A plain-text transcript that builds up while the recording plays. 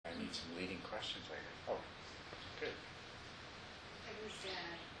questions later. Oh, good. I was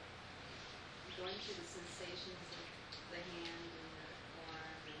going through the sensations of the hand and the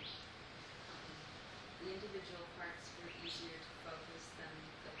arm, and the individual parts were easier to focus than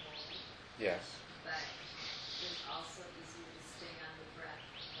the whole. Yes. But it was also easier to stay on the breath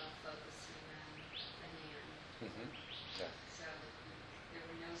while focusing on the hand. Mm-hmm. Yeah. So there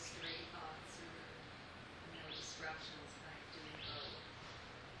were no stray thoughts or no disruptions by doing both.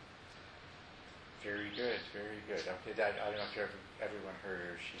 Very good, very good. Okay, I don't know if everyone heard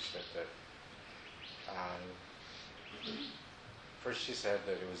her. She said that, first she said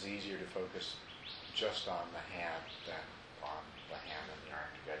that it was easier to focus just on the hand than on the hand and the arm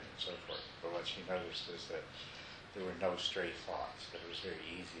together and so forth. But what she noticed is that there were no stray thoughts, that it was very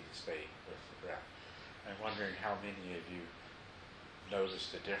easy to stay with the breath. I'm wondering how many of you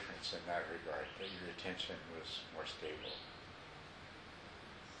noticed a difference in that regard, that your attention was more stable.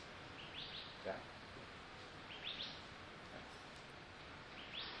 Yeah?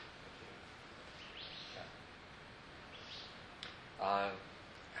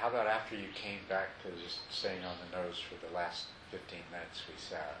 How about after you came back to just staying on the nose for the last 15 minutes we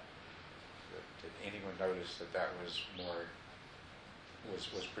sat? Did anyone notice that was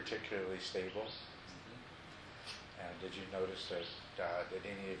particularly stable? Mm-hmm. And did you notice that, did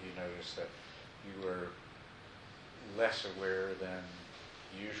any of you notice that you were less aware than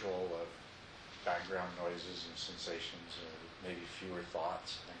usual of background noises and sensations, or maybe fewer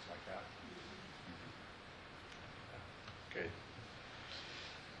thoughts, things like that? Mm-hmm. Good.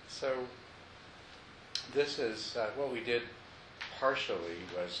 So this is what we did partially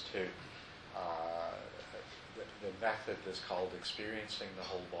was to the method is called experiencing the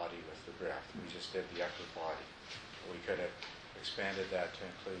whole body with the breath. We just did the upper body. We could have expanded that to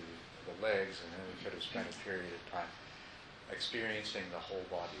include the legs, and then we could have spent a period of time experiencing the whole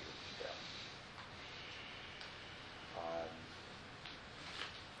body with the breath.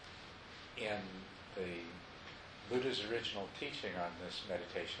 In the Buddha's original teaching on this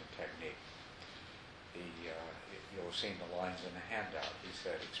meditation technique, you'll have seen the lines in the handout. He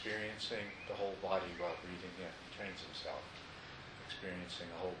said, experiencing the whole body while breathing in, he trains himself.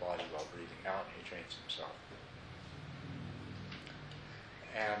 Experiencing the whole body while breathing out, he trains himself.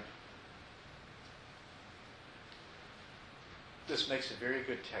 And this makes a very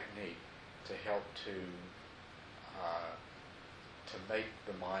good technique to help to make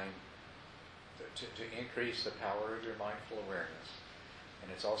the mind, to increase the power of your mindful awareness.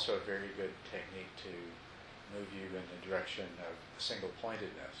 And it's also a very good technique to move you in the direction of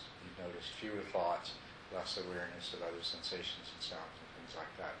single-pointedness. You notice fewer thoughts, less awareness of other sensations and sounds and things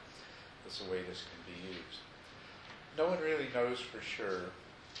like that. That's the way this can be used. No one really knows for sure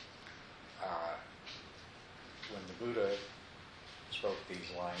when the Buddha spoke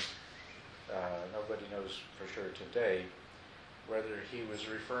these lines, nobody knows for sure today whether he was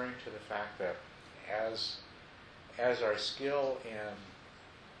referring to the fact that as our skill in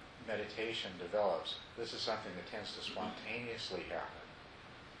meditation develops, this is something that tends to spontaneously happen,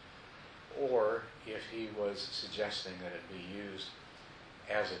 or if he was suggesting that it be used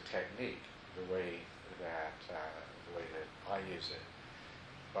as a technique, the way that I use it.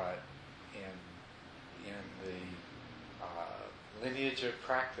 But in the lineage of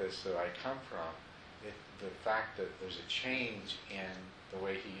practice that I come from, the fact that there's a change in the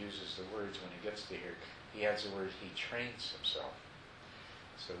way he uses the words when he gets to here, he adds the word he trains himself.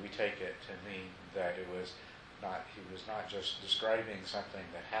 So we take it to mean that he was not just describing something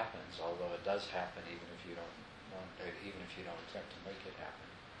that happens, although it does happen even if you don't attempt to make it happen.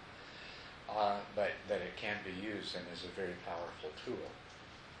 But that it can be used and is a very powerful tool.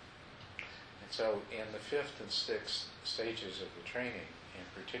 And so in the 5th and 6th stages of the training, in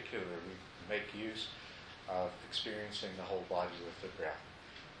particular, we make use of experiencing the whole body with the breath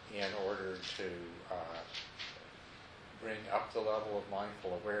in order to bring up the level of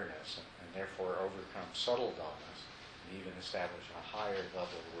mindful awareness and therefore overcome subtle dullness and even establish a higher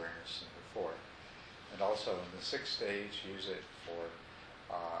level of awareness than before. And also in the 6th stage, use it for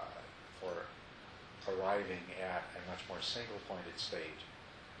arriving at a much more single-pointed stage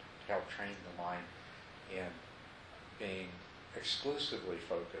to help train the mind in being exclusively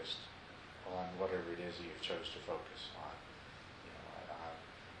focused on whatever it is you chose to focus on.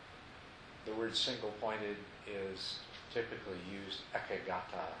 The word single-pointed is typically used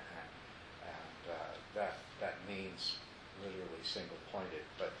ekagata, and that means literally single-pointed.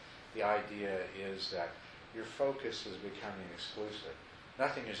 But the idea is that your focus is becoming exclusive.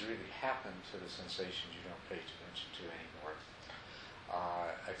 Nothing has really happened to the sensations you don't pay attention to anymore,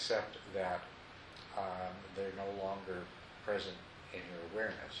 except that they're no longer present in your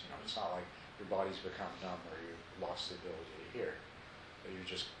awareness. It's not like your body's become numb or you've lost the ability to hear. But you're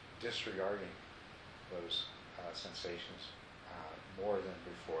just disregarding those sensations more than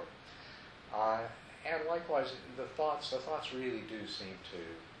before. And likewise, the thoughts really do seem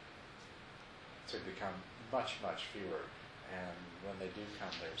to become much, much fewer. And when they do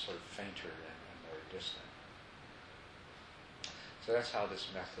come, they're sort of fainter and more distant. So that's how this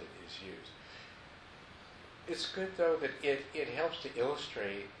method is used. It's good, though, that it helps to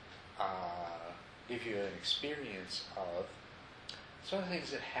illustrate, give you an experience of some of the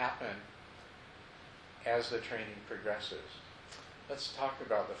things that happen as the training progresses. Let's talk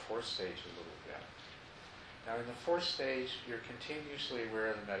about the fourth stage a little bit. Now, in the fourth stage, you're continuously aware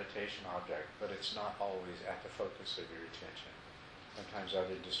of the meditation object, but it's not always at the focus of your attention. Sometimes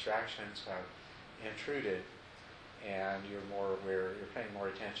other distractions have intruded, and you're more aware, you're paying more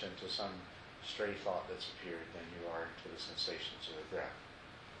attention to some stray thought that's appeared than you are to the sensations of the breath.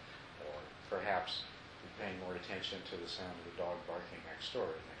 Or perhaps you're paying more attention to the sound of the dog barking next door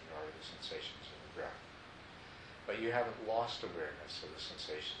than you are to the sensations of the breath. But you haven't lost awareness of the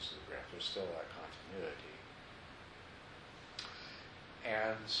sensations of the breath. There's still that continuity.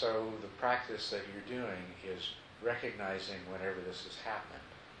 And so the practice that you're doing is recognizing whenever this has happened,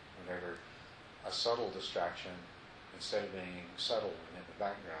 whenever a subtle distraction, instead of being subtle and in the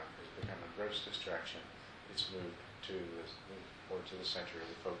background, has become a gross distraction, it's moved to the center of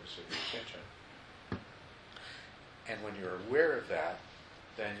the focus of your attention. And when you're aware of that,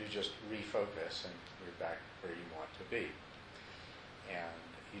 then you just refocus and you're back where you want to be. And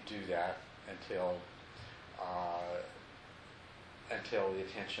you do that until the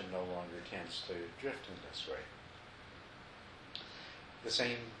attention no longer tends to drift in this way.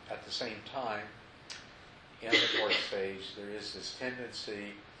 At the same time, in the fourth stage, there is this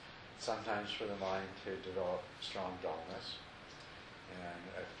tendency sometimes for the mind to develop strong dullness. And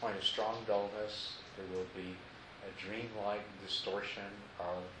at the point of strong dullness, there will be a dreamlike distortion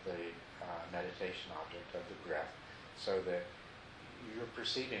of the meditation object of the breath, so that you're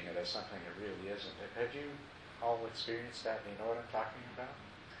perceiving it as something it really isn't. Have you all experienced that? Do you know what I'm talking about?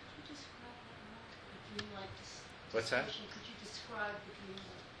 Could you describe that? A dreamlike What's that? Could you describe the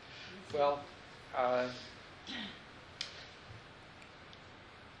dreamlike? Well,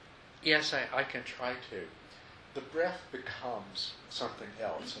 yes, I can try to. The breath becomes something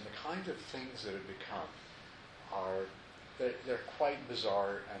else, and the kind of things that it become they're quite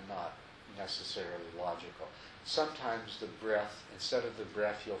bizarre and not necessarily logical. Sometimes the breath, instead of the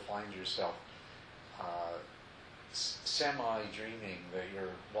breath, you'll find yourself semi-dreaming that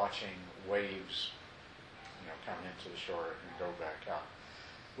you're watching waves, come into the shore and go back out,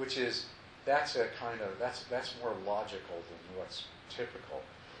 that's more logical than what's typical,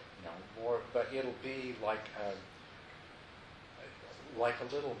 but it'll be like a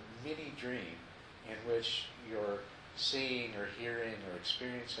little mini dream in which you're seeing or hearing or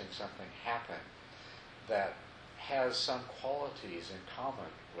experiencing something happen that has some qualities in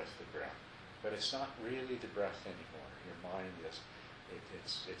common with the breath, but it's not really the breath anymore. Your mind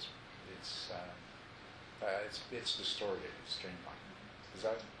it's distorted. It's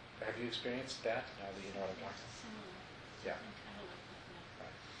dreamlike. Have you experienced that? Now that you know what I'm talking about. Yeah.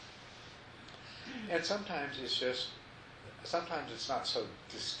 Right. And sometimes it's not so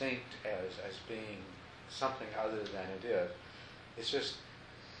distinct as being something other than it is. It's just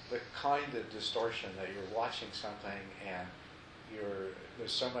the kind of distortion that you're watching something and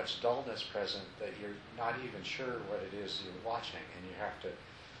there's so much dullness present that you're not even sure what it is you're watching, and you have to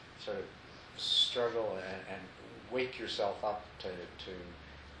sort of struggle and wake yourself up to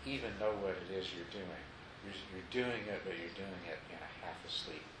even know what it is you're doing. You're doing it, but you're doing it in a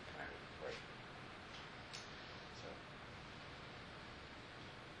half-asleep kind of way. So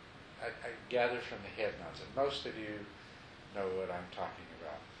I gather from the head nods that most of you know what I'm talking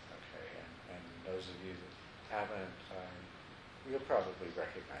about, okay? And those of you that haven't, you'll probably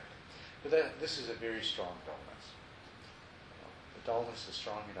recognize it. But this is a very strong dullness. The dullness is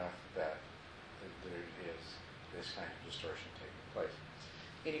strong enough that there is this kind of distortion taking place.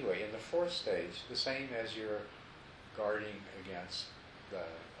 Anyway, in the fourth stage, the same as you're guarding against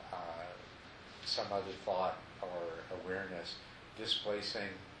some other thought or awareness displacing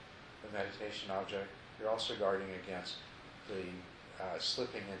the meditation object, you're also guarding against the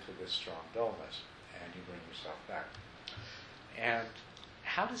slipping into this strong dullness, and you bring yourself back. And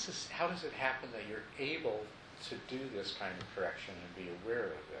how does it happen that you're able to do this kind of correction and be aware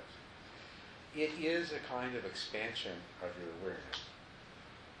of this? It is a kind of expansion of your awareness.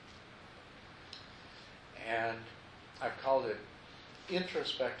 And I've called it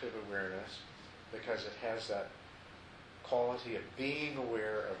introspective awareness because it has that quality of being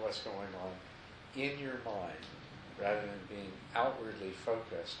aware of what's going on in your mind rather than being outwardly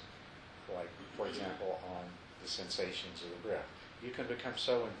focused, like, for example, on the sensations of the breath. You can become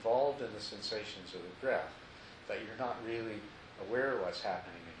so involved in the sensations of the breath that you're not really aware of what's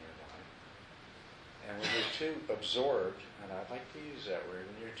happening in your mind. And when you're too absorbed, and I'd like to use that word,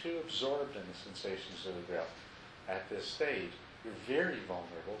 when you're too absorbed in the sensations of the breath at this stage, you're very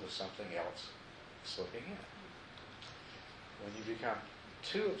vulnerable to something else slipping in. When you become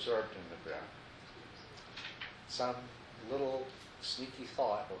too absorbed in the breath, some little sneaky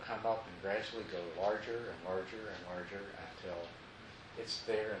thought will come up and gradually go larger and larger and larger until it's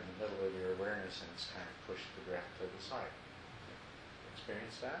there in the middle of your awareness and it's kind of pushed the breath to the side.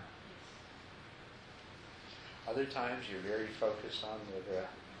 Experience that? Other times you're very focused on the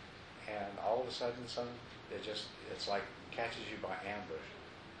breath and all of a sudden it's like catches you by ambush.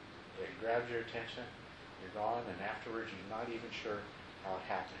 It grabs your attention, you're gone, and afterwards you're not even sure how it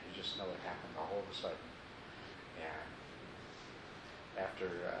happened. You just know it happened all of a sudden. And after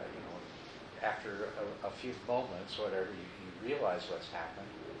a few moments, whatever, you realize what's happened,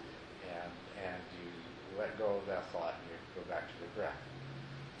 and you let go of that thought and you go back to the breath.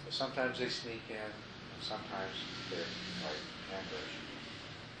 So sometimes they sneak in, and sometimes they're like ambush.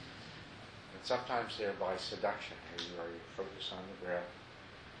 And sometimes they're by seduction. Here you are, you're focused on the breath,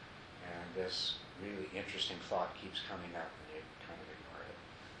 and this really interesting thought keeps coming up, and you kind of ignore it.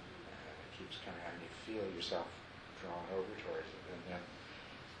 And it keeps coming out, and you feel yourself drawn over towards it, and then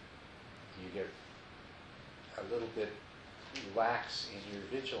you get a little bit lax in your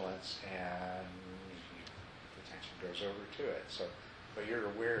vigilance, and the attention goes over to it. But you're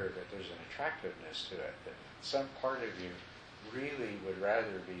aware that there's an attractiveness to it, that some part of you really would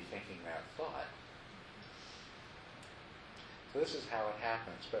rather be thinking that thought. So this is how it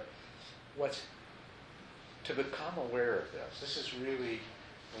happens. But to become aware of this is really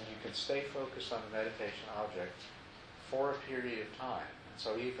when you can stay focused on the meditation object for a period of time. And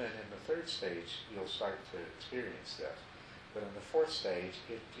so even in the third stage, you'll start to experience this. But in the fourth stage,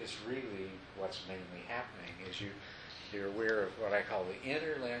 it's really what's mainly happening is you're aware of what I call the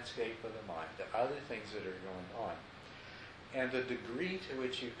inner landscape of the mind, the other things that are going on. And the degree to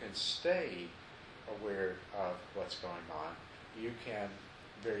which you can stay aware of what's going on, you can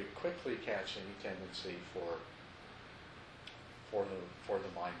very quickly catch any tendency for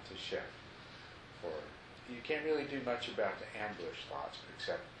the mind to shift. You can't really do much about the ambush thoughts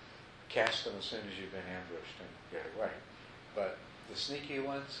except catch them as soon as you've been ambushed and get away. But the sneaky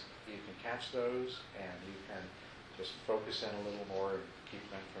ones, you can catch those and you can just focus in a little more and keep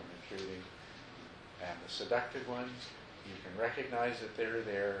them from intruding. And the seductive ones, you can recognize that they're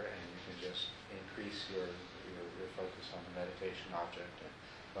there and you can just increase your focus on the meditation object and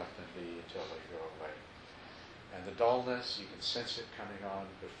let them be until they go away. And the dullness, you can sense it coming on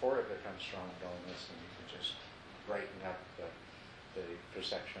before it becomes strong dullness, and you can just brighten up the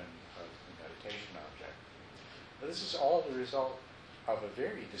perception of the meditation object. But this is all the result of a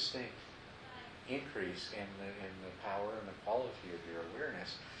very distinct increase in the power and the quality of your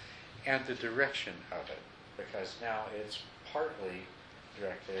awareness and the direction of it, because now it's partly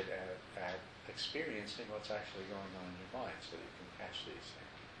directed at experiencing what's actually going on in your mind so that you can catch these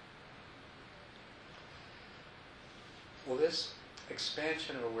things. Well, this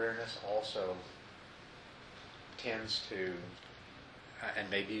expansion of awareness also tends to, and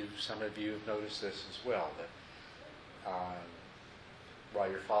maybe some of you have noticed this as well, that while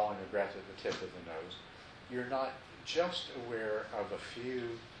you're following the breath at the tip of the nose, you're not just aware of a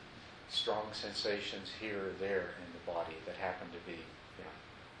few strong sensations here or there in the body that happen to be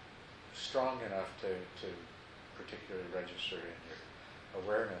strong enough to particularly register in your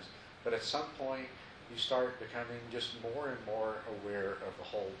awareness. But at some point, you start becoming just more and more aware of the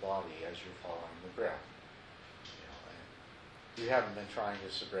whole body as you're following the breath. And you haven't been trying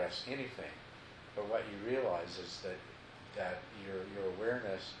to suppress anything, but what you realize is that your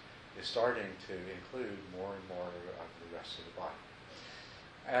awareness is starting to include more and more of the rest of the body.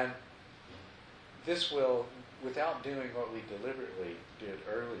 And this will, without doing what we deliberately did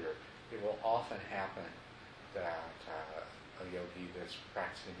earlier, it will often happen that a yogi that's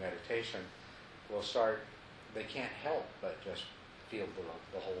practicing meditation will start, they can't help but just feel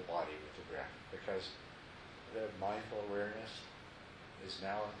the whole body with the breath, because the mindful awareness is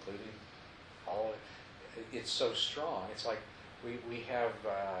now including all of it. It's so strong. It's like we have,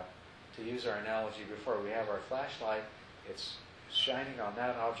 to use our analogy before, we have our flashlight, it's shining on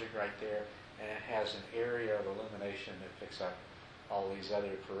that object right there, and it has an area of illumination that picks up all these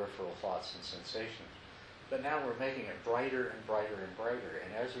other peripheral thoughts and sensations. But now we're making it brighter and brighter and brighter,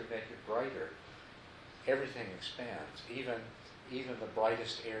 and as we make it brighter, everything expands. Even the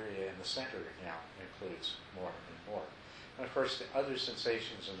brightest area in the center now includes more and more. And of course, the other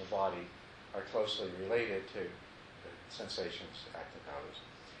sensations in the body are closely related to the sensations at the nose.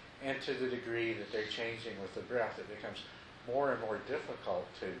 And to the degree that they're changing with the breath, it becomes more and more difficult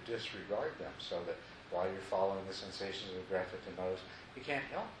to disregard them, so that while you're following the sensations of the breath at the nose, you can't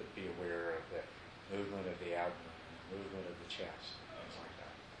help but be aware of the movement of the abdomen, the movement of the chest, things like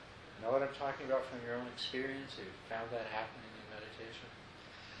that. Know what I'm talking about from your own experience? Have you found that happening in meditation?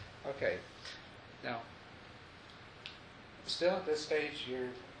 Okay. Now, still at this stage,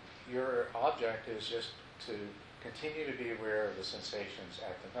 your object is just to continue to be aware of the sensations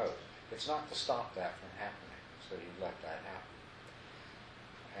at the nose. It's not to stop that from happening, so you let that happen.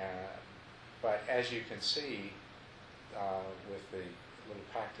 But as you can see, with the little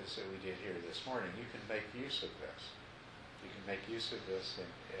practice that we did here this morning, you can make use of this. You can make use of this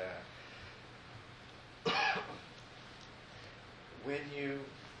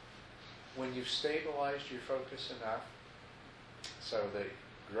when you've stabilized your focus enough so that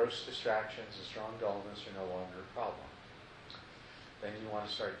gross distractions and strong dullness are no longer a problem, then you want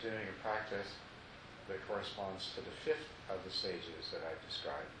to start doing a practice that corresponds to the fifth of the stages that I've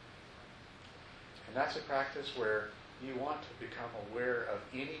described. And that's a practice where you want to become aware of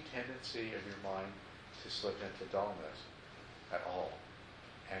any tendency of your mind to slip into dullness at all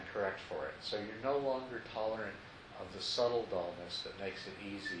and correct for it. So you're no longer tolerant of the subtle dullness that makes it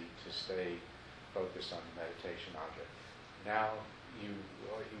easy to stay focused on the meditation object. Now,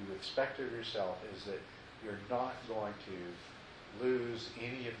 what you expect of yourself is that you're not going to lose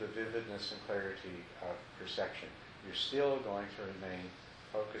any of the vividness and clarity of perception. You're still going to remain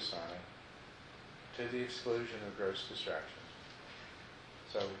focused on it to the exclusion of gross distractions.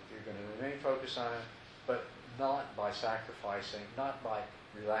 So you're going to remain focused on it, but not by sacrificing, not by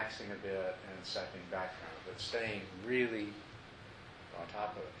relaxing a bit and stepping back from it, but staying really on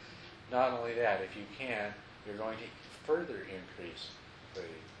top of it. Not only that, if you can, you're going to further increase the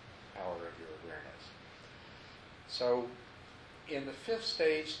power of your awareness. So in the fifth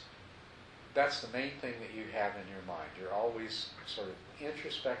stage, that's the main thing that you have in your mind. You're always sort of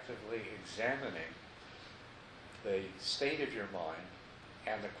introspectively examining the state of your mind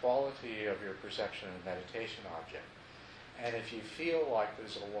and the quality of your perception and meditation object. And if you feel like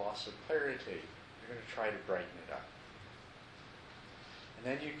there's a loss of clarity, you're going to try to brighten it up. And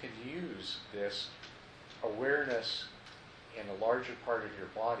then you can use this awareness in a larger part of your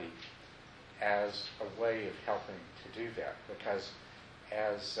body as a way of helping to do that. Because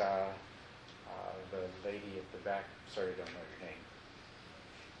as the lady at the back, sorry, I don't know your name.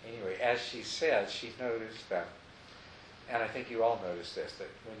 Anyway, as she said, she noticed that, and I think you all noticed this, that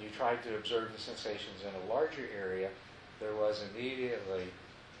when you tried to observe the sensations in a larger area, there was immediately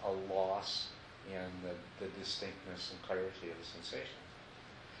a loss in the distinctness and clarity of the sensation.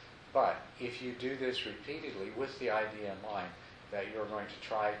 But if you do this repeatedly with the idea in mind that you're going to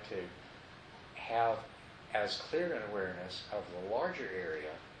try to have as clear an awareness of the larger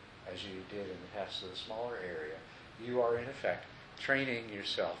area as you did in the past of the smaller area, you are in effect training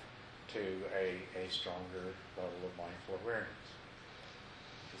yourself to a stronger level of mindful awareness.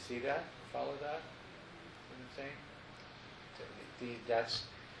 You see that? Follow that? What I'm saying? That's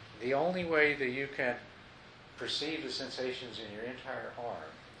the only way that you can perceive the sensations in your entire arm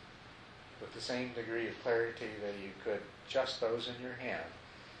with the same degree of clarity that you could just those in your hand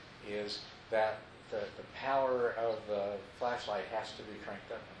is that the power of the flashlight has to be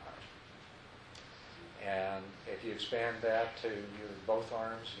cranked up a notch. And if you expand that to your both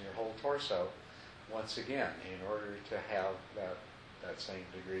arms and your whole torso, once again, in order to have that same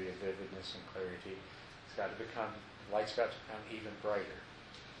degree of vividness and clarity, light's got to become even brighter.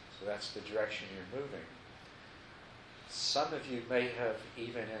 So that's the direction you're moving. Some of you may have,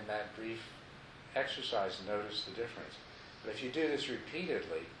 even in that brief exercise, noticed the difference. But if you do this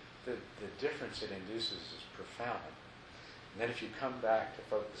repeatedly, the difference it induces is profound. And then if you come back to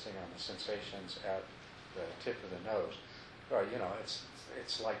focusing on the sensations at the tip of the nose, well,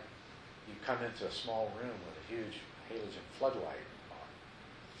 it's like you come into a small room with a huge halogen floodlight on.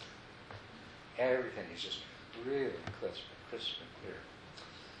 Everything is just really crisp and clear.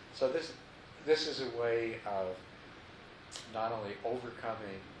 So this is a way of not only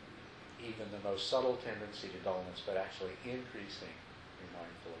overcoming even the most subtle tendency to dullness, but actually increasing your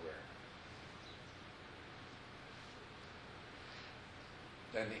mindful awareness.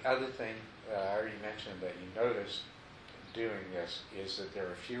 Then the other thing I already mentioned that you notice doing this is that there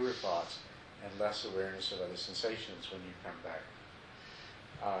are fewer thoughts and less awareness of other sensations when you come back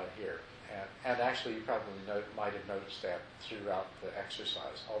here. And actually you probably might have noticed that throughout the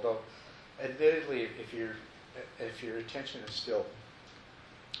exercise. Although admittedly, if your attention is still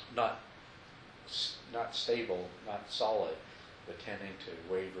not stable, not solid, but tending to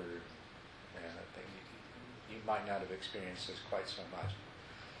waver, and I think you might not have experienced this quite so much.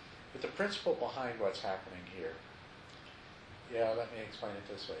 But the principle behind what's happening here, let me explain it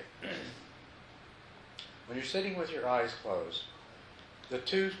this way. When you're sitting with your eyes closed, the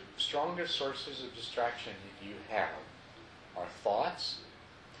two strongest sources of distraction that you have are thoughts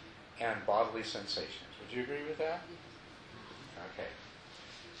and bodily sensations. Would you agree with that? Okay.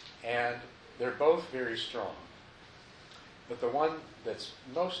 And they're both very strong. But the one that's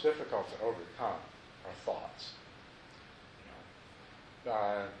most difficult to overcome are thoughts.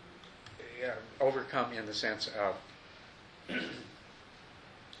 Overcome in the sense of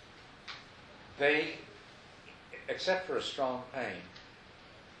they, except for a strong pain,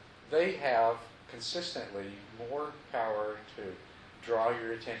 they have consistently more power to draw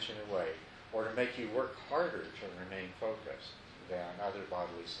your attention away or to make you work harder to remain focused than other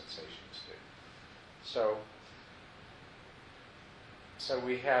bodily sensations do. So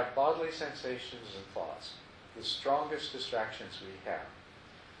we have bodily sensations and thoughts, the strongest distractions we have.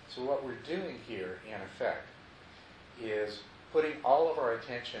 So what we're doing here, in effect, is putting all of our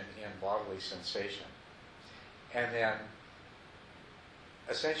attention in bodily sensation and then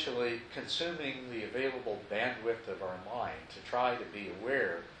essentially consuming the available bandwidth of our mind to try to be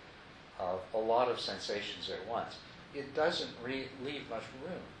aware of a lot of sensations at once. It doesn't leave much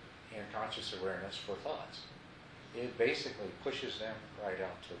room in conscious awareness for thoughts. It basically pushes them right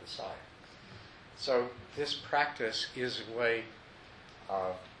out to the side. So this practice is a way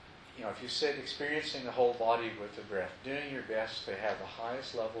of, if you sit experiencing the whole body with the breath, doing your best to have the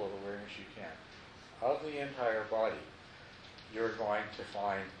highest level of awareness you can of the entire body, you're going to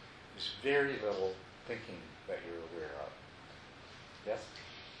find there's very little thinking that you're aware of. Yes?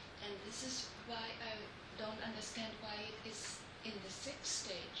 And this is why I don't understand why it is in the sixth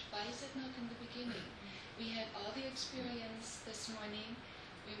stage. Why is it not in the beginning? We had all the experience this morning.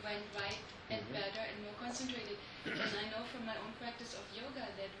 We went right and better and more concentrated. And I know from my own practice of yoga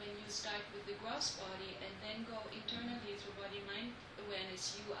that when you start with the gross body and then go internally through body-mind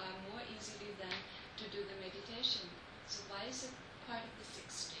awareness, you are more easily than to do the meditation. So why is it part of the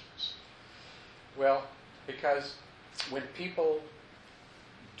sixth stage? Well, because when people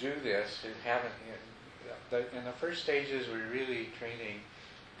do this who haven't, in the first stages we're really training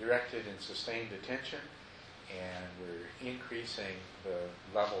directed and sustained attention, and we're increasing the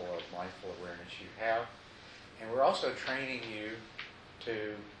level of mindful awareness you have. And we're also training you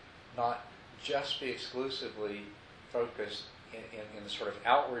to not just be exclusively focused in the sort of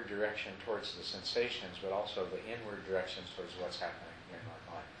outward direction towards the sensations, but also the inward directions towards what's happening in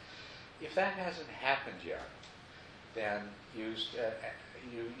our mind. If that hasn't happened yet, then you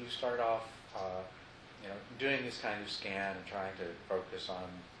start off doing this kind of scan and trying to focus on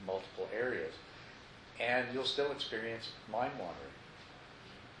multiple areas. And you'll still experience mind wandering.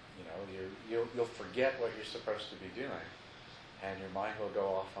 You'll forget what you're supposed to be doing, and your mind will go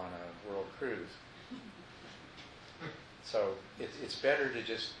off on a world cruise. So it's better to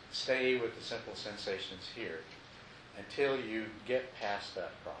just stay with the simple sensations here until you get past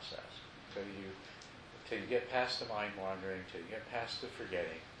that process, until you get past the mind wandering, until you get past the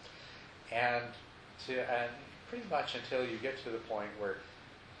forgetting, and pretty much until you get to the point where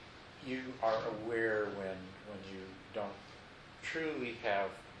you are aware when you don't truly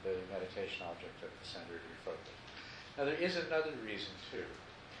have the meditation object at the center of your focus. Now there is another reason too,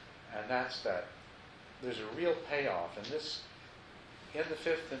 and that's that there's a real payoff, and this, in the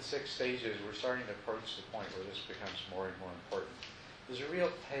fifth and sixth stages, we're starting to approach the point where this becomes more and more important. There's a real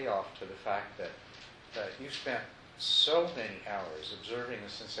payoff to the fact that you spent so many hours observing the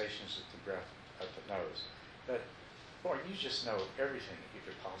sensations of the breath at the nose that, boy, you just know everything that you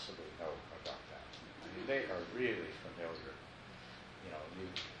could possibly know about that. I mean, they are really familiar.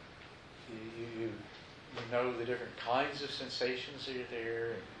 You know the different kinds of sensations that are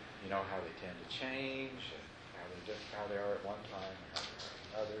there, and you know how they tend to change, and how they are at one time, and how they are at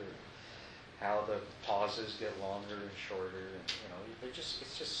another, and how the pauses get longer and shorter, and it's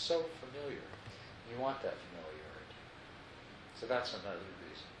just so familiar. You want that familiarity. So that's another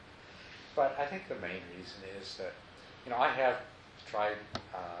reason. But I think the main reason is that I have tried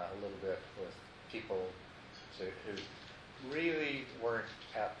a little bit with people who really weren't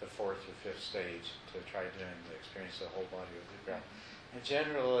at the fourth or fifth stage to try doing the experience of the whole body of the breath. And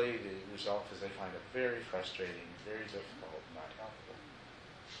generally the result is they find it very frustrating, very difficult, not helpful.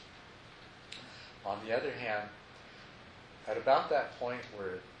 On the other hand, at about that point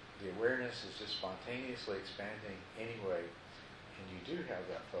where the awareness is just spontaneously expanding anyway, and you do have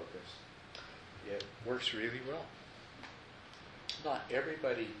that focus, it works really well. Not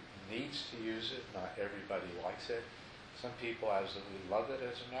everybody needs to use it. Not everybody likes it. Some people absolutely love it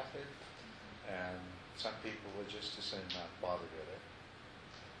as a method, and some people would just as soon not bother with it.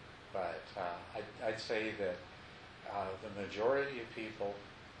 But I'd say that the majority of people,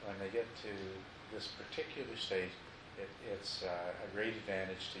 when they get to this particular stage, it's a great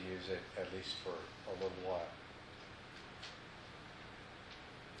advantage to use it at least for a little while.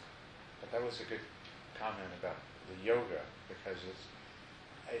 But that was a good comment about the yoga, because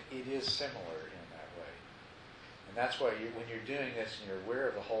it is similar in that way. And that's why when you're doing this and you're aware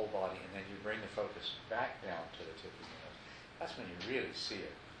of the whole body, and then you bring the focus back down to the tip of your nose, that's when you really see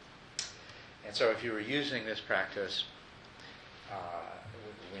it. And so if you were using this practice,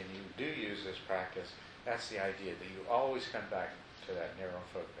 when you do use this practice, that's the idea, that you always come back to that narrow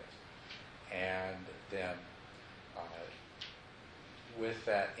focus. And then with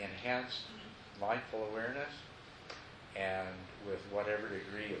that enhanced mindful awareness, and with whatever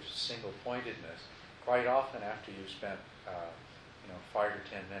degree of single-pointedness, quite often after you've spent 5 or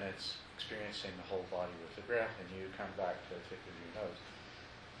 10 minutes experiencing the whole body with the breath, and you come back to the tip of your nose,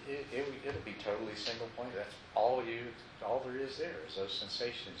 it'll be totally single-pointed. That's all there is there is those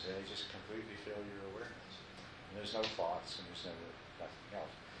sensations, and they just completely fill your awareness. And there's no thoughts, and there's nothing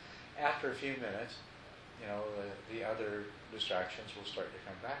else. After a few minutes, the other distractions will start to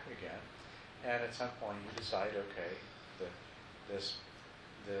come back again, and at some point you decide, okay, that this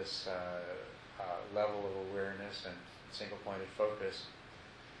level of awareness and single-pointed focus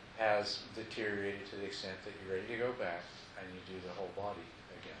has deteriorated to the extent that you're ready to go back, and you do the whole body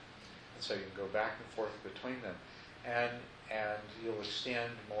again. And so you can go back and forth between them, and you'll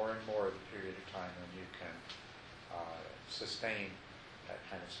extend more and more the period of time when you can sustain that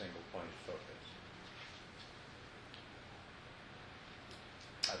kind of single-pointed focus.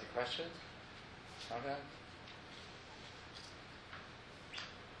 Other questions? Comments?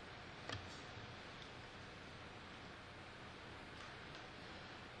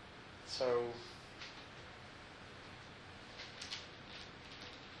 So,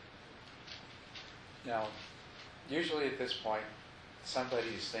 now, usually at this point,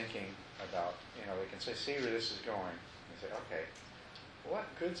 somebody's thinking about, they can say, see where this is going. And say, okay, what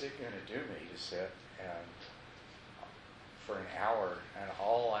good's it going to do me to sit and for an hour, and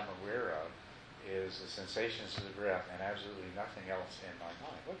all I'm aware of is the sensations of the breath and absolutely nothing else in my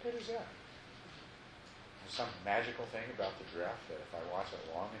mind? What good is that? There's some magical thing about the breath that if I watch it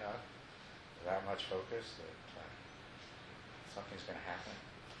long enough, with that much focus, that something's going to happen.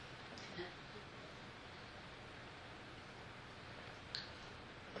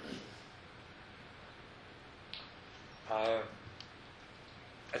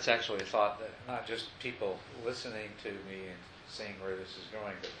 It's actually a thought that not just people listening to me and seeing where this is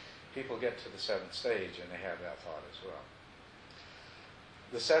going, but people get to the seventh stage and they have that thought as well.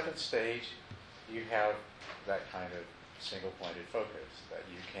 The seventh stage, you have that kind of single-pointed focus that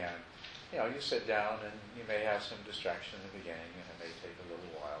you can, you sit down and you may have some distraction in the beginning and it may take a little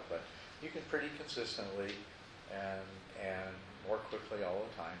while, but you can pretty consistently and more quickly all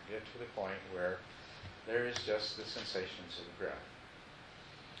the time get to the point where there is just the sensations of the breath.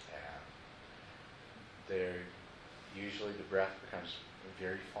 And usually the breath becomes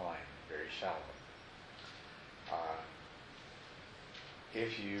very fine, very shallow.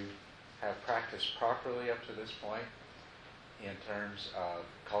 If you have practiced properly up to this point in terms of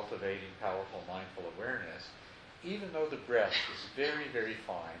cultivating powerful mindful awareness, even though the breath is very, very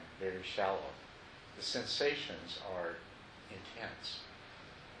fine, very shallow, the sensations are intense.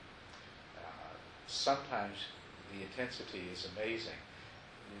 Sometimes the intensity is amazing.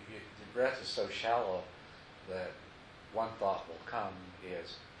 The breath is so shallow that one thought will come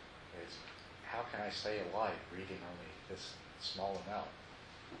is how can I stay alive breathing only this small amount?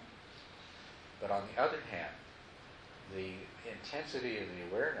 But on the other hand, the intensity of the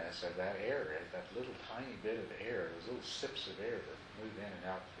awareness of that air, that little tiny bit of air, those little sips of air that move in and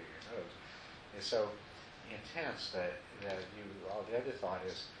out through your nose, is so intense that the other thought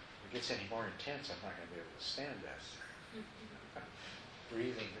is, if it gets any more intense, I'm not going to be able to stand this.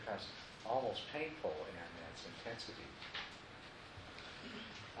 Breathing becomes almost painful in its intensity.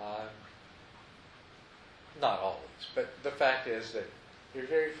 Not always, but the fact is that you're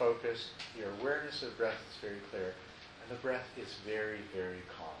very focused, your awareness of breath is very clear, and the breath is very, very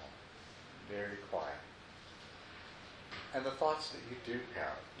calm, very quiet. And the thoughts that you do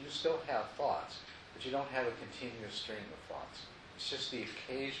have, you still have thoughts, but you don't have a continuous stream of thoughts. It's just the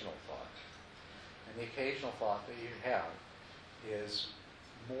occasional thought. And the occasional thought that you have is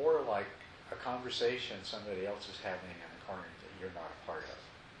more like a conversation somebody else is having in a corner that you're not a part of.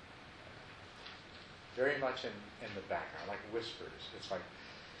 very much in the background, like whispers. It's like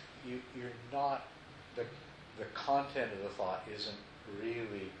you're not, the content of the thought isn't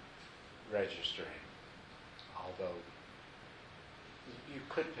really registering, although you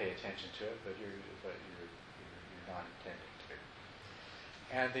could pay attention to it, but you're not intending to.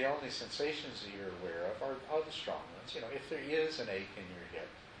 And the only sensations that you're aware of are the strong ones. If there is an ache in your hip,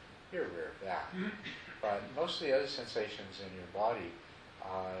 you're aware of that. But most of the other sensations in your body,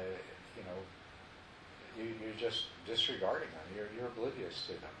 you're just disregarding them. You're oblivious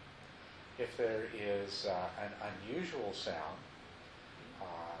to them. If there is an unusual sound,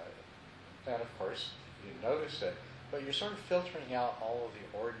 then of course you notice it, but you're sort of filtering out all of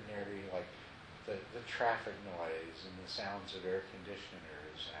the ordinary, like the traffic noise and the sounds of air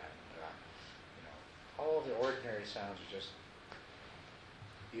conditioners and all of the ordinary sounds are just,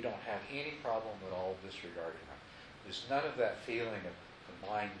 you don't have any problem at all disregarding them. There's none of that feeling of the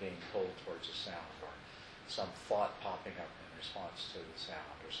mind being pulled towards a sound, or some thought popping up in response to the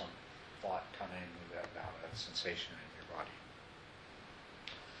sound, or some thought coming about a sensation in your body.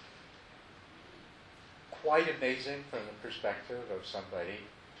 Quite amazing from the perspective of somebody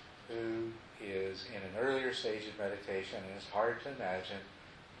who is in an earlier stage of meditation, and it's hard to imagine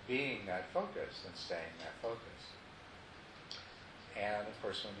being that focused and staying that focused. And of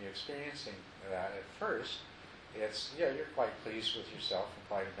course, when you're experiencing that at first, it's, you're quite pleased with yourself and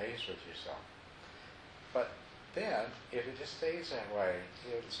quite amazed with yourself. But then, if it just stays that way,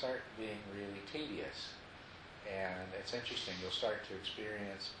 it'll start being really tedious. And it's interesting, you'll start to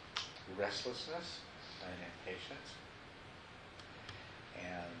experience restlessness and impatience.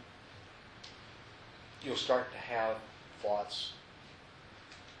 And you'll start to have thoughts,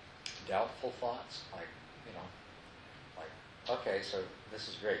 doubtful thoughts, like, okay, so this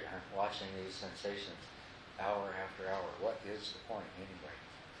is great, huh? Watching these sensations hour after hour. What is the point anyway?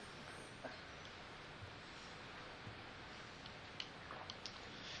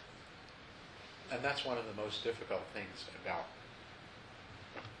 And that's one of the most difficult things about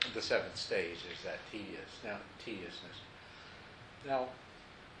the seventh stage, is that tediousness. Now,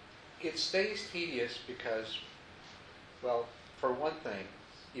 it stays tedious because, well, for one thing,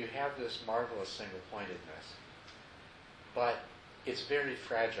 you have this marvelous single-pointedness, but it's very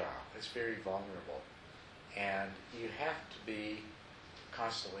fragile, it's very vulnerable, and you have to be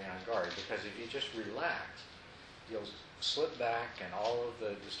constantly on guard, because if you just relax, you'll slip back and all of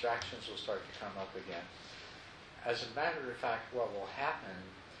the distractions will start to come up again. As a matter of fact, what will happen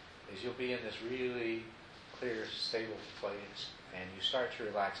is you'll be in this really clear, stable place, and you start to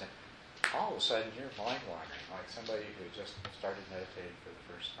relax, and all of a sudden you're mind-wandering, like somebody who just started meditating for the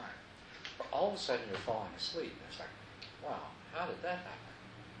first time. Or all of a sudden you're falling asleep, and it's like, wow, how did that happen?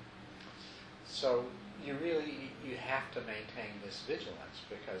 So you have to maintain this vigilance,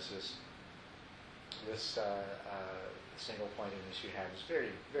 because this single-pointedness you have is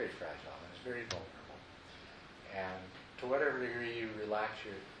very, very fragile, and it's very vulnerable. And to whatever degree you relax,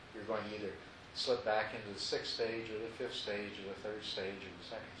 you're going to either slip back into the sixth stage, or the fifth stage, or the third stage, or the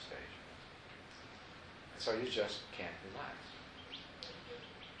second stage. And so you just can't relax.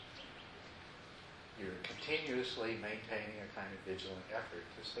 You're continuously maintaining a kind of vigilant effort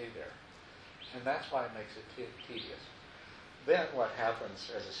to stay there. And that's why it makes it tedious. Then what happens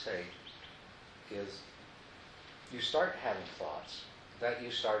as a stage is you start having thoughts that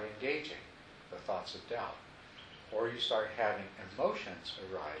you start engaging, the thoughts of doubt. Or you start having emotions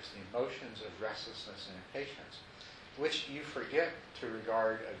arise, the emotions of restlessness and impatience, which you forget to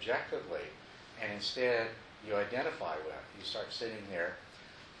regard objectively, and instead you identify with. You start sitting there,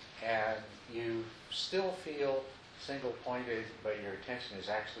 and you still feel single-pointed, but your attention is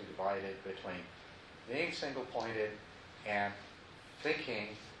actually divided between being single-pointed and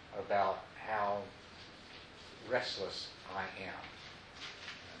thinking about how restless I am,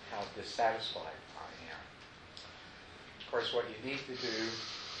 and how dissatisfied I am. Of course, what you need to do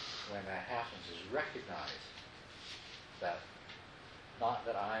when that happens is recognize that, not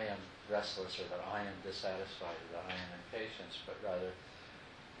that I am restless or that I am dissatisfied or that I am impatient, but rather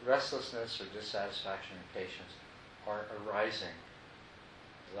restlessness or dissatisfaction and impatience are arising.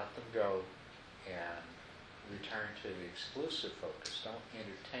 Let them go and return to the exclusive focus. Don't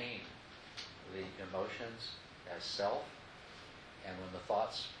entertain the emotions as self. And when the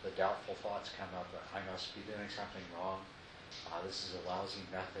thoughts, the doubtful thoughts come up, I must be doing something wrong. This is a lousy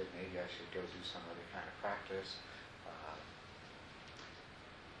method. Maybe I should go do some other kind of practice.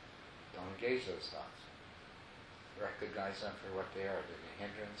 Don't engage those thoughts. Recognize them for what they are. They're the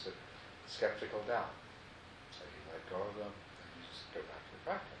hindrance of skeptical doubt. So you let go of them, and you just go back to the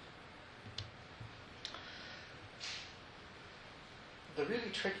practice. The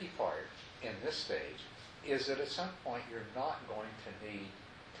really tricky part in this stage is that at some point you're not going to need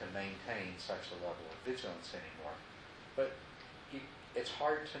to maintain such a level of vigilance anymore. But it's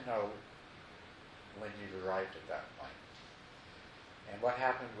hard to know when you've arrived at that point. And what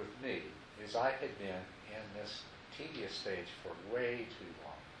happened with me is I had been in this tedious stage for way too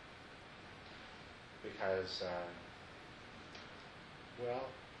long. Because,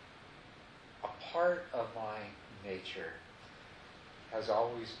 a part of my nature has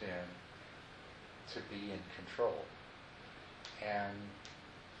always been to be in control. And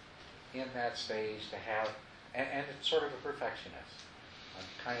in that stage to have, and it's sort of a perfectionist. I'm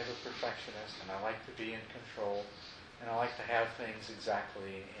kind of a perfectionist, and I like to be in control, and I like to have things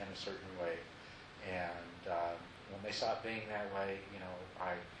exactly in a certain way. And when they stop being that way,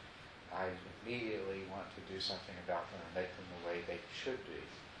 I immediately want to do something about them and make them the way they should be.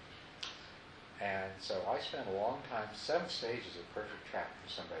 And so I spent a long time. 7 stages of perfect trap for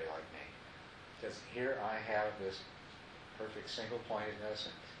somebody like me. Because here I have this perfect single-pointedness,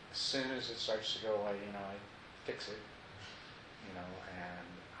 and as soon as it starts to go away, I fix it. And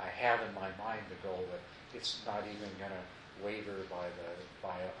I have in my mind the goal that it's not even going to waver by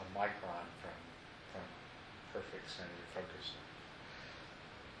a micron from perfect centered focus.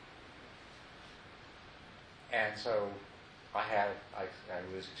 And so I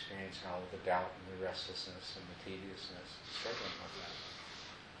was experiencing all of the doubt and the restlessness and the tediousness, struggling with that.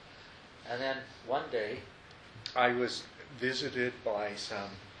 And then one day, I was visited by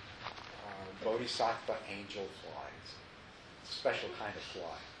some bodhisattva angel flies. It's a special kind of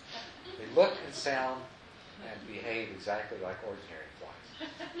fly. They look and sound and behave exactly like ordinary flies.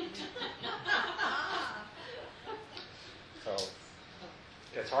 So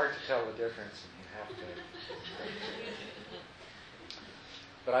it's hard to tell the difference, and you have to.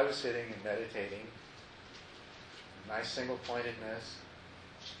 But I was sitting and meditating, nice single-pointedness,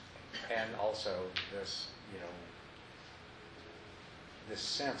 and also this, this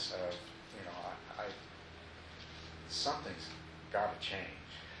sense of, something's got to change.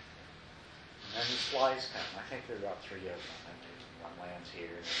 And then these flies come. I think there are about 3 of them. And one lands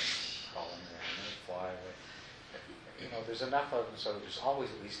here, and then crawling around, and they fly away. There's enough of them, so there's always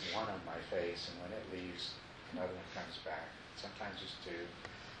at least one on my face, and when it leaves, another one comes back. Sometimes there's 2,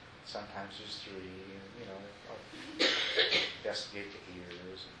 sometimes there's 3, and, I'll investigate the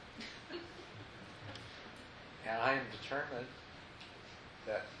ears. And I am determined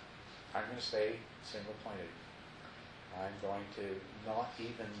that I'm going to stay single-pointed. I'm going to not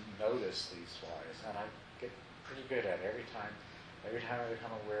even notice these flies, and I get pretty good at it. Every time I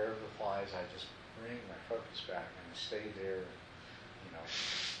become aware of the flies, I just bring my focus back and stay there.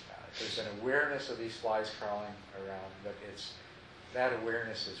 There's an awareness of these flies crawling around, but that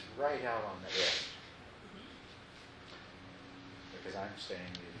awareness is right out on the edge because I'm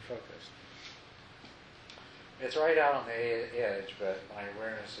staying really focused. It's right out on the edge, but my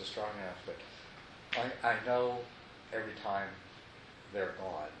awareness is strong enough that I know every time they're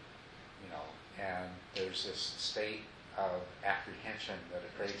gone, and there's this state of apprehension that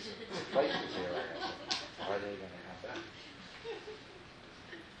places here. Are they going to have that?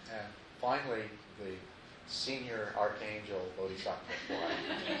 And finally, the senior archangel bodhisattva fly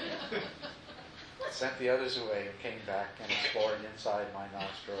sent the others away and came back and explored inside my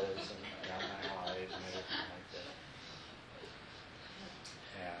nostrils and around my eyes and everything like that.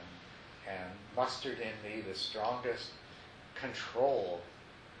 And mustered in me the strongest control,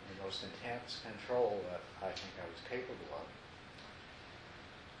 the most intense control that I think I was capable of.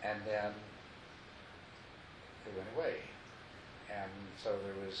 And then it went away. And so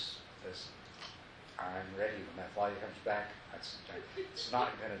there was this, I'm ready. When that fly comes back, it's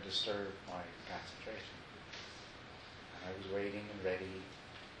not going to disturb my concentration. And I was waiting and ready,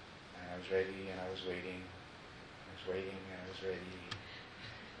 and I was ready and I was waiting. I was waiting and I was ready.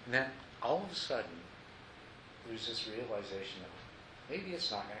 And then all of a sudden, there's this realization that maybe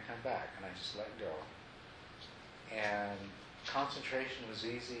it's not going to come back, and I just let go. And concentration was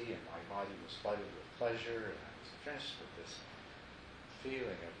easy, and my body was flooded with pleasure, and I was finished with this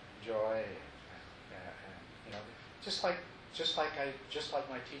feeling of joy, and just like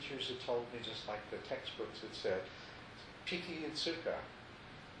my teachers had told me, just like the textbooks had said, piti and sukha,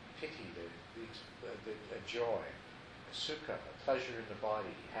 piti, the joy, sukha, a pleasure in the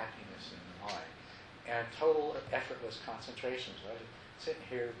body, happiness in the mind, and total effortless concentration. So I was sitting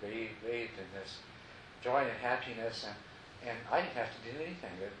here bathed in this joy and happiness, and I didn't have to do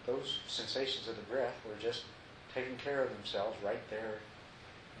anything. Those sensations of the breath were just taking care of themselves right there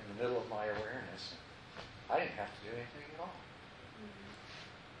in the middle of my awareness. I didn't have to do anything at all.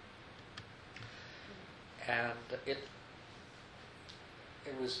 And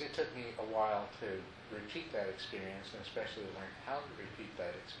it took me a while to repeat that experience, and especially learn how to repeat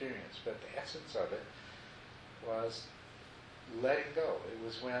that experience. But the essence of it was letting go.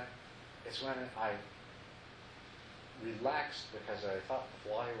 It's when I relaxed because I thought the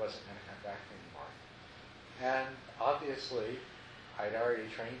fly wasn't going to come back anymore. And obviously, I'd already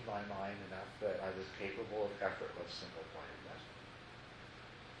trained my mind enough that I was capable of effortless single-pointedness.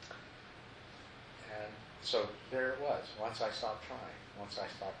 And so there it was. Once I stopped trying, once I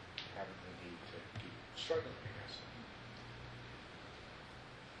stopped having the need to keep struggling against it.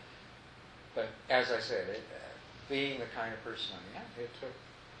 But as I said, being the kind of person I am,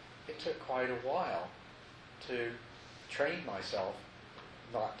 it took quite a while to train myself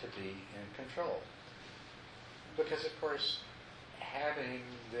not to be in control. Because of course, having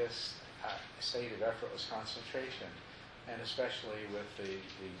this state of effortless concentration, and especially with the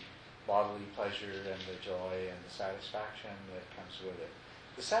bodily pleasure and the joy and the satisfaction that comes with it.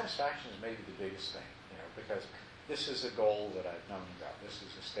 The satisfaction is maybe the biggest thing, because this is a goal that I've known about. This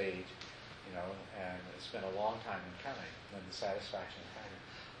is a stage, and it's been a long time in coming, and the satisfaction of having it.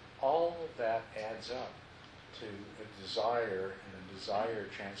 All of that adds up to a desire, and a desire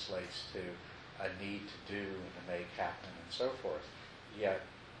translates to a need to do and to make happen and so forth. Yet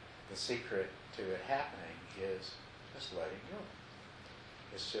the secret to it happening is just letting go.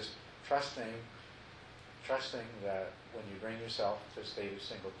 It's just trusting that when you bring yourself to a state of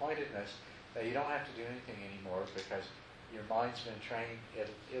single-pointedness, that you don't have to do anything anymore because your mind's been trained,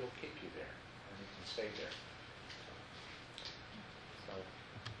 it'll keep you there, and you can stay there. So,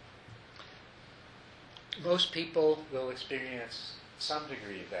 most people will experience some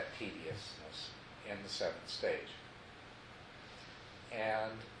degree of that tediousness in the seventh stage.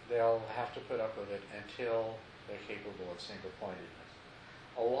 And they'll have to put up with it until they're capable of single-pointedness.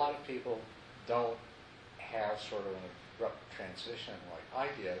 A lot of people don't have sort of an abrupt transition like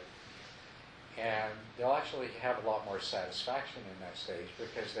I did, and they'll actually have a lot more satisfaction in that stage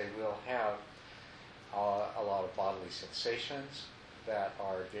because they will have a lot of bodily sensations that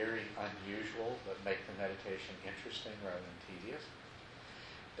are very unusual but make the meditation interesting rather than tedious.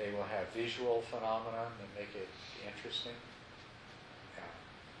 They will have visual phenomena that make it interesting.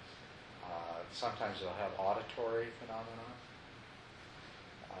 Sometimes they'll have auditory phenomena.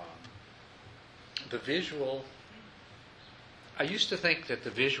 The visual, I used to think that the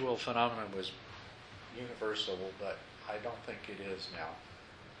visual phenomenon was universal, but I don't think it is now.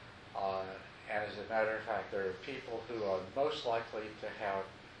 And as a matter of fact, there are people who are most likely to have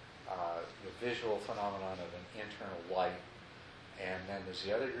the visual phenomenon of an internal light, and then there's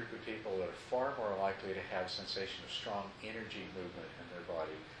the other group of people that are far more likely to have sensation of strong energy movement in their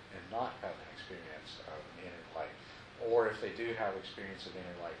body and not have an experience of an inner light. Or if they do have experience of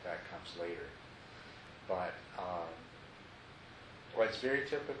inner light, that comes later. But what's very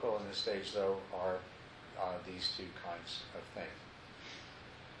typical in this stage, though, are these two kinds of things.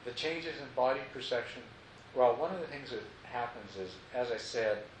 The changes in body perception, well, one of the things that happens is, as I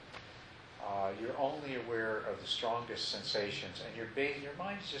said, you're only aware of the strongest sensations, and your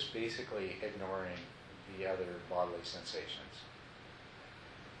mind's just basically ignoring the other bodily sensations.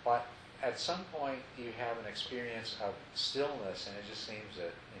 But at some point, you have an experience of stillness, and it just seems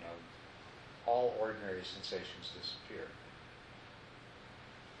that, all ordinary sensations disappear.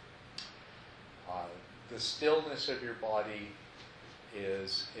 The stillness of your body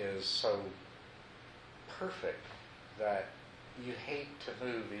is so perfect that you hate to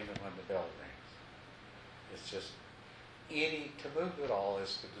move even when the bell rings. It's just, to move at all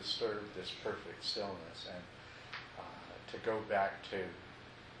is to disturb this perfect stillness and to go back to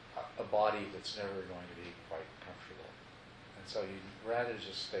a body that's never going to be quite comfortable. And so you'd rather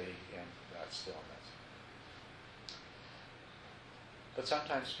just stay in that stillness. But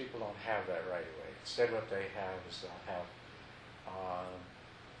sometimes people don't have that right away. Instead, what they have is they'll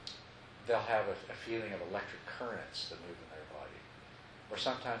have a feeling of electric currents that move in their body. Or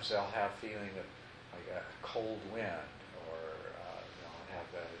sometimes they'll have feeling of like a cold wind, or they'll have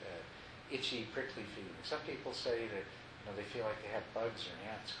an itchy, prickly feeling. Some people say that they feel like they have bugs or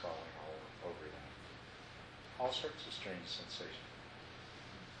ants crawling all over them. All sorts of strange sensations.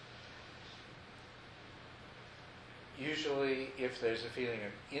 Usually, if there's a feeling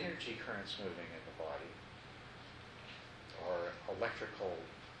of energy currents moving in the body, or electrical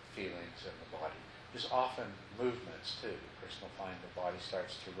feelings in the body, there's often movements too. The person will find the body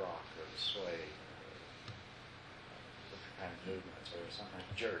starts to rock or to sway, or different kind of movements, or sometimes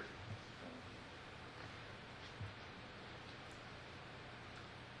jerk.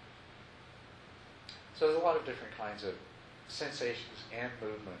 So there's a lot of different kinds of sensations and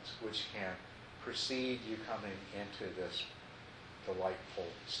movements which can precede you coming into this delightful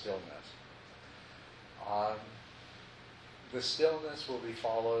stillness. The stillness will be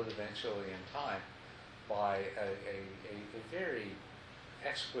followed eventually in time by a very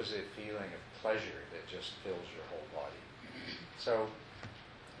exquisite feeling of pleasure that just fills your whole body. So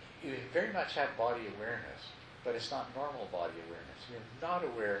you very much have body awareness, but it's not normal body awareness. You're not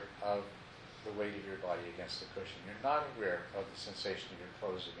aware of the weight of your body against the cushion. You're not aware of the sensation of your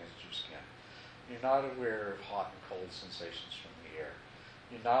clothes against your skin. You're not aware of hot and cold sensations from the air.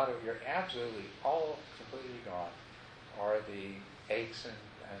 You're absolutely all completely gone are the aches and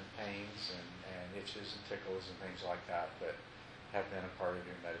pains and itches and tickles and things like that that have been a part of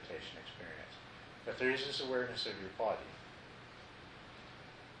your meditation experience. But there is this awareness of your body.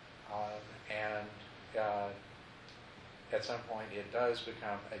 At some point it does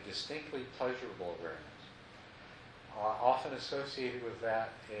become a distinctly pleasurable awareness. Often associated with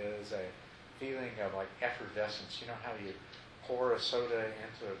that is a feeling of like effervescence. You know how you pour a soda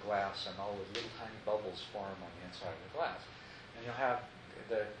into a glass and all the little tiny bubbles form on the inside of the glass. And you'll have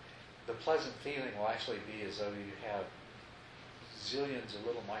the pleasant feeling will actually be as though you have zillions of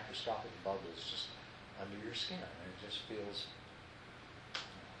little microscopic bubbles just under your skin. And it just feels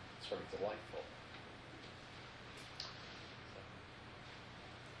sort of delightful.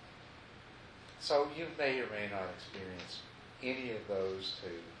 So you may or may not experience any of those to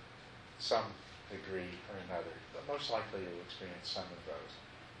some degree or another, but most likely you'll experience some of those.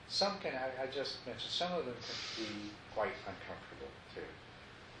 Some can, I just mentioned, some of them can be quite uncomfortable too.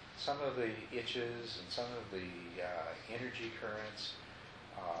 Some of the itches and some of the energy currents,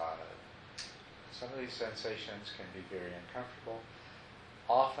 some of these sensations can be very uncomfortable.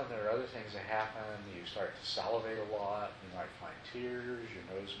 Often there are other things that happen. You start to salivate a lot. You might find tears. Your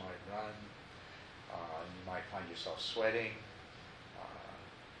nose might run. You might find yourself sweating.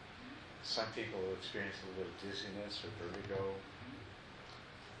 Some people will experience a little dizziness or vertigo.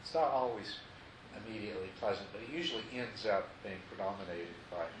 It's not always immediately pleasant, but it usually ends up being predominated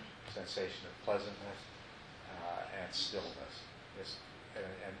by a sensation of pleasantness and stillness. It's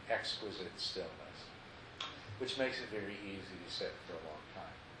an exquisite stillness, which makes it very easy to sit for a long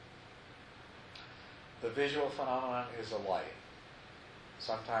time. The visual phenomenon is a light.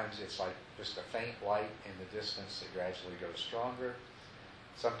 Sometimes it's like just a faint light in the distance that gradually goes stronger.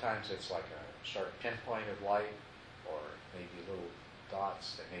 Sometimes it's like a sharp pinpoint of light, or maybe little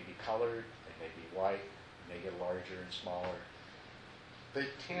dots that may be colored, they may be white, they may get larger and smaller. They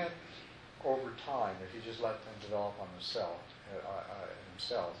tend, over time, if you just let them develop on themselves,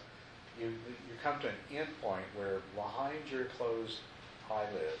 you come to an end point where behind your closed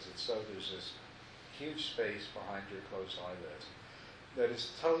eyelids, it's so there's this huge space behind your closed eyelids that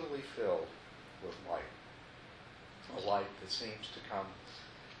is totally filled with light. A light that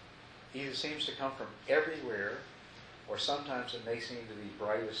either seems to come from everywhere, or sometimes it may seem to be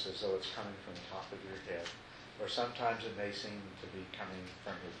brightest as though it's coming from the top of your head, or sometimes it may seem to be coming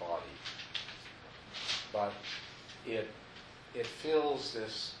from your body. But it fills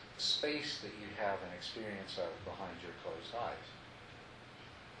this space that you have an experience of behind your closed eyes.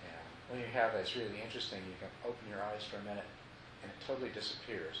 And when you have that, it's really interesting. You can open your eyes for a minute, and it totally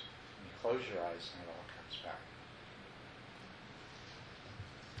disappears. And you close your eyes, and it all comes back.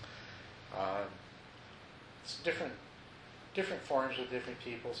 It's different forms with different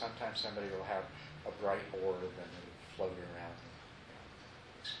people. Sometimes somebody will have a bright orb and it'll float around and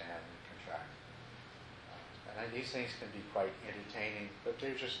expand and contract. And these things can be quite entertaining, but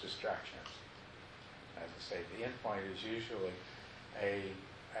they're just distractions. As I say, the end point is usually a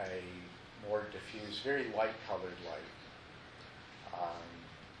more diffuse, very light-colored light.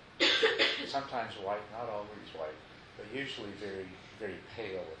 Sometimes white, not always white, but usually very, very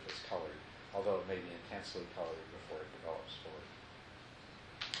pale if it's colored, although it may be intensely colored before it develops fully.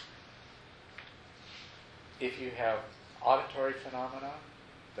 If you have auditory phenomena,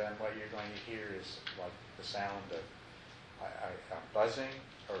 then what you're going to hear is like the sound of a buzzing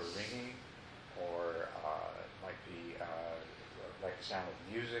or a ringing, or it might be like the sound of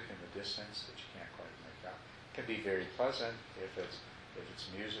music in the distance that you can't quite make out. It can be very pleasant if it's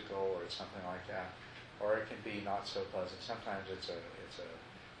musical or it's something like that, or it can be not so pleasant. Sometimes it's a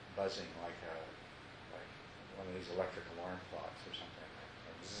buzzing like one of these electric alarm clocks or something like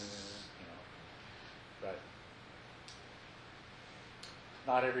that. But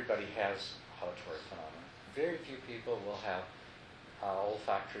not everybody has auditory phenomena. Very few people will have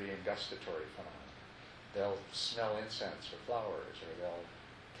olfactory and gustatory phenomena. They'll smell incense or flowers, or they'll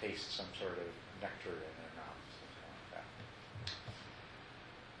taste some sort of nectar in their mouth, something like that.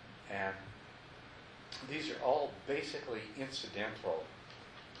 And these are all basically incidental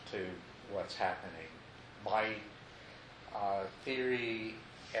to what's happening. Might theory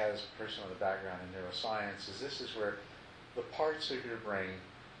as a person with a background in neuroscience is this is where the parts of your brain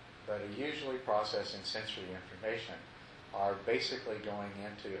that are usually processing sensory information are basically going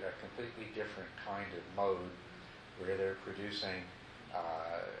into a completely different kind of mode where they're producing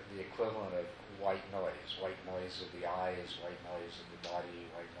the equivalent of white noise of the eyes, white noise of the body,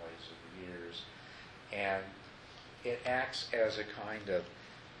 white noise of the ears, and it acts as a kind of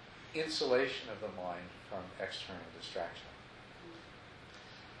insulation of the mind from external distraction.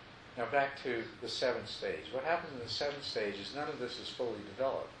 Now back to the seventh stage. What happens in the seventh stage is none of this is fully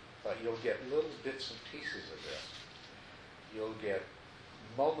developed, but you'll get little bits and pieces of this. You'll get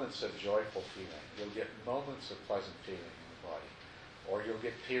moments of joyful feeling. You'll get moments of pleasant feeling in the body. Or you'll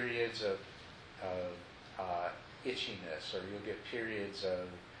get periods of itchiness, or you'll get periods of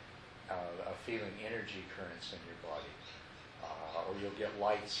feeling energy currents in your body. Or you'll get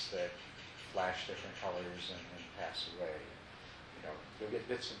lights that flash different colors and then pass away. You know, you'll get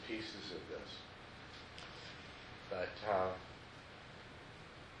bits and pieces of this. But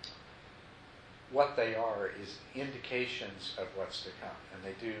what they are is indications of what's to come.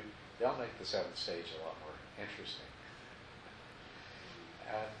 And they'll make the seventh stage a lot more interesting.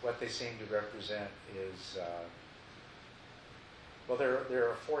 And what they seem to represent is, well, there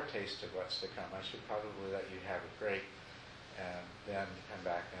are foretastes of what's to come. I should probably let you have a break and then come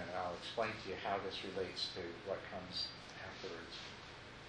back and I'll explain to you how this relates to what comes afterwards.